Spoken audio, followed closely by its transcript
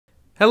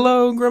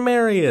Hello,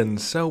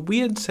 grammarians! So we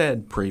had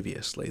said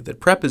previously that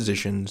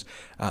prepositions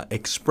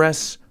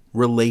express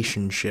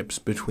relationships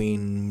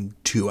between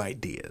two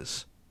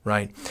ideas,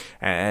 right?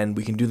 And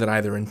we can do that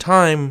either in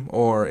time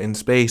or in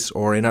space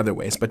or in other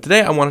ways. But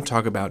today I want to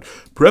talk about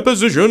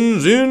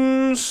prepositions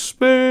in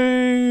space.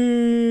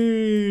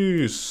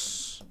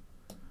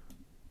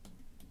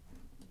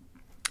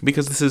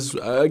 Because this is,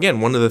 again,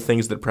 one of the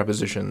things that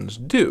prepositions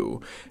do,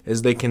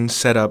 is they can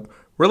set up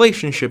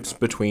relationships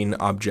between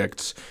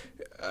objects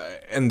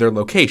and their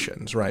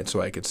locations, right? So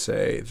I could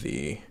say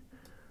the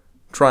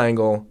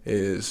triangle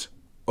is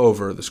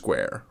over the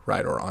square,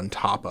 right, or on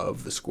top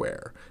of the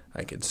square.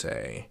 I could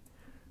say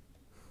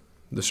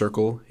the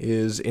circle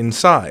is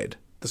inside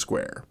the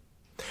square,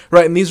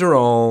 right? And these are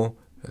all,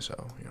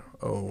 so,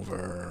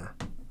 over,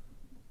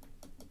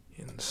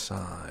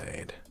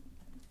 inside.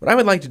 What I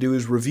would like to do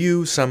is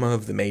review some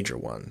of the major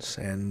ones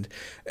and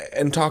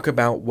talk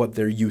about what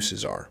their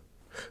uses are.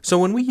 So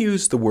when we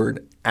use the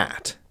word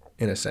at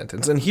in a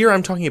sentence, and here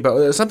I'm talking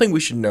about something we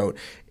should note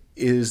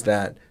is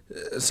that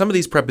some of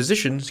these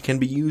prepositions can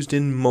be used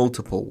in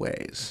multiple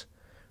ways,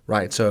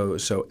 right? So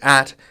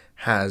at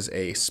has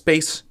a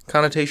space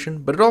connotation,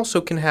 but it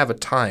also can have a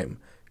time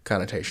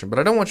connotation. But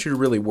I don't want you to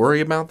really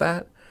worry about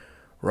that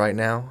right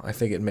now. I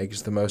think it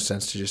makes the most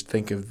sense to just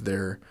think of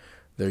their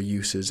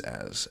uses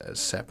as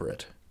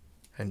separate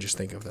and just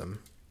think of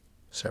them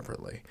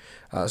separately.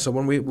 So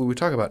when we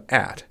talk about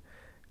at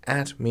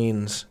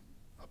means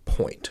a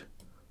point.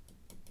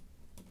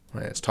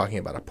 Right, it's talking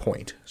about a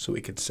point, so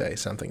we could say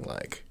something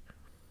like,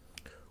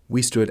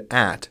 we stood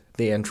at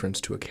the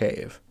entrance to a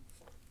cave.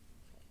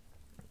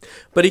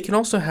 But it can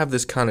also have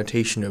this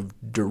connotation of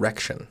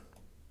direction,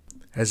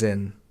 as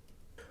in,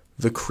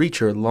 the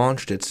creature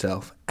launched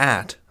itself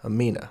at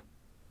Amina.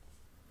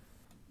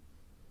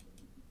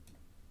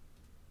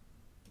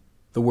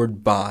 The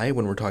word by,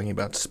 when we're talking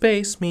about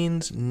space,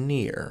 means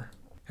near,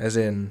 as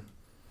in,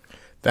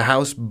 the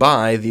house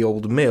by the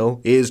old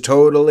mill is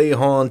totally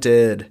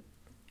haunted.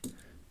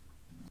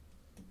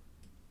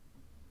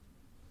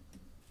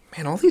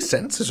 Man, all these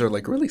sentences are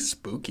like really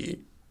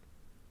spooky.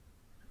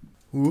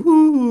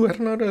 Ooh, I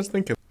don't know what I was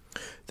thinking.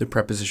 The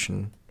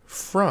preposition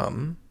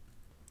from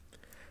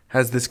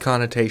has this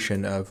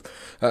connotation of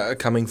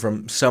coming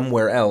from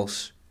somewhere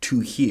else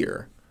to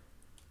here.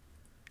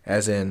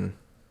 As in,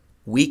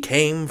 we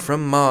came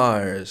from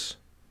Mars.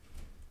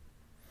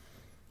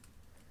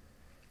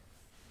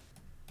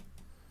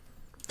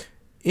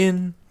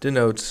 In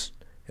denotes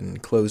an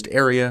enclosed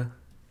area.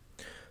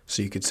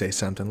 So you could say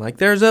something like,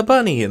 there's a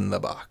bunny in the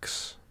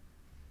box.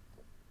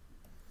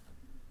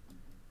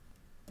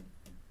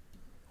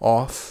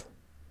 Off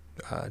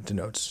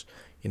denotes,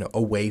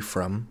 away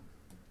from.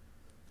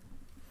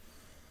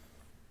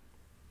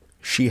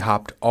 She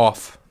hopped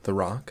off the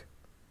rock.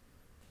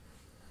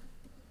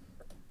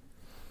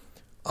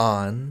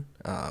 On,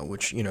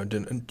 which,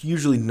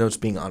 usually denotes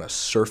being on a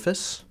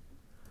surface,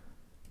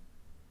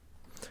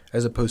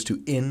 as opposed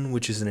to in,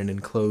 which is in an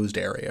enclosed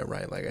area,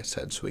 right? Like I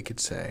said, so we could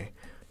say,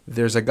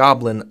 there's a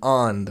goblin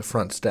on the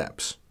front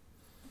steps.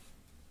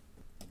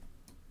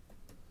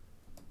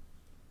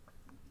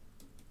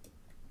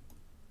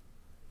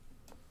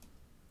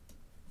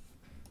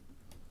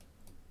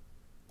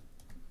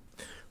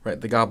 Right,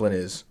 the goblin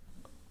is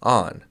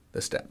on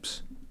the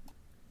steps.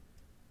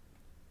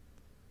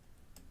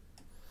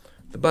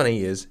 The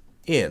bunny is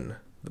in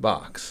the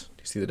box.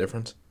 Do you see the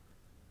difference?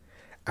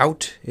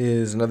 Out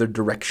is another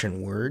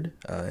direction word,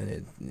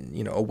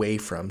 away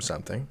from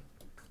something.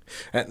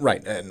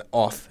 And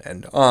off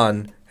and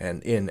on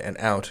and in and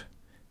out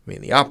mean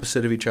the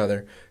opposite of each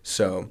other.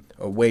 So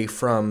away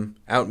from,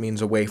 out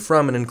means away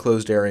from an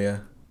enclosed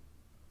area.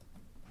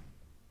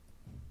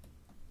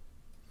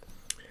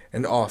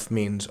 And off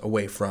means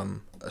away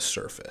from a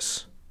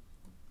surface.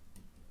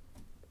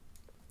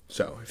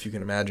 So if you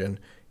can imagine,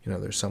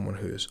 there's someone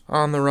who's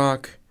on the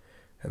rock,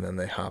 and then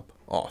they hop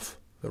off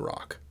the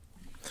rock.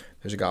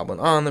 There's a goblin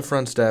on the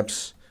front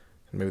steps,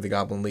 and maybe the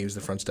goblin leaves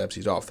the front steps,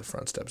 he's off the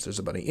front steps. There's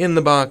a bunny in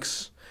the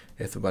box.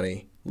 If the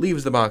bunny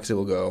leaves the box, it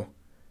will go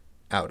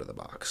out of the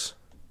box.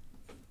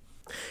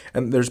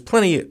 And there's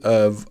plenty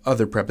of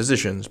other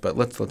prepositions, but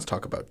let's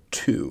talk about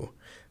to.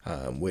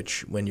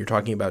 Which, when you're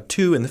talking about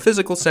to in the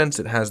physical sense,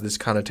 it has this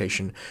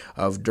connotation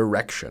of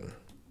direction.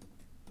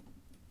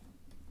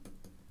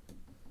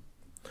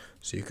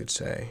 So you could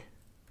say,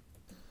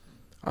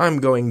 I'm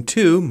going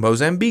to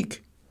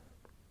Mozambique.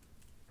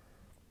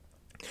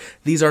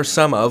 These are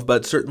some of,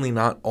 but certainly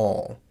not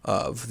all,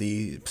 of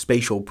the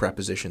spatial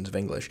prepositions of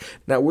English.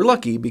 Now, we're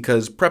lucky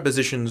because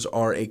prepositions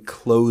are a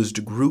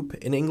closed group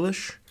in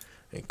English.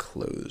 A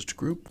closed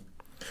group.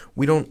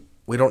 We don't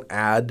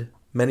add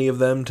many of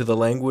them to the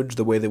language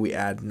the way that we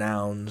add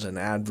nouns and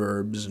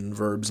adverbs and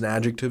verbs and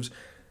adjectives.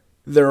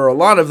 There are a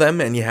lot of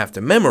them, and you have to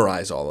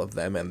memorize all of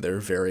them and their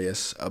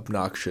various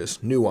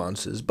obnoxious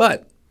nuances,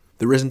 but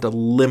there isn't a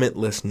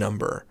limitless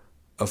number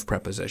of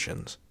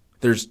prepositions.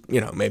 There's,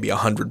 maybe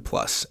 100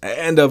 plus,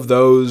 and of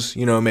those,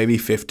 maybe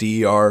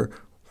 50 are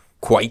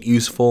quite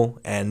useful,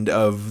 and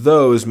of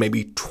those,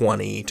 maybe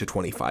 20 to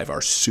 25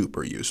 are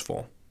super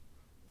useful.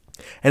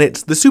 And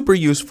it's the super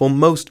useful,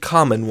 most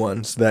common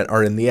ones that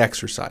are in the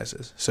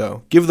exercises.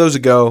 So give those a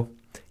go.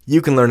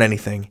 You can learn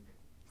anything.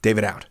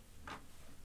 David out.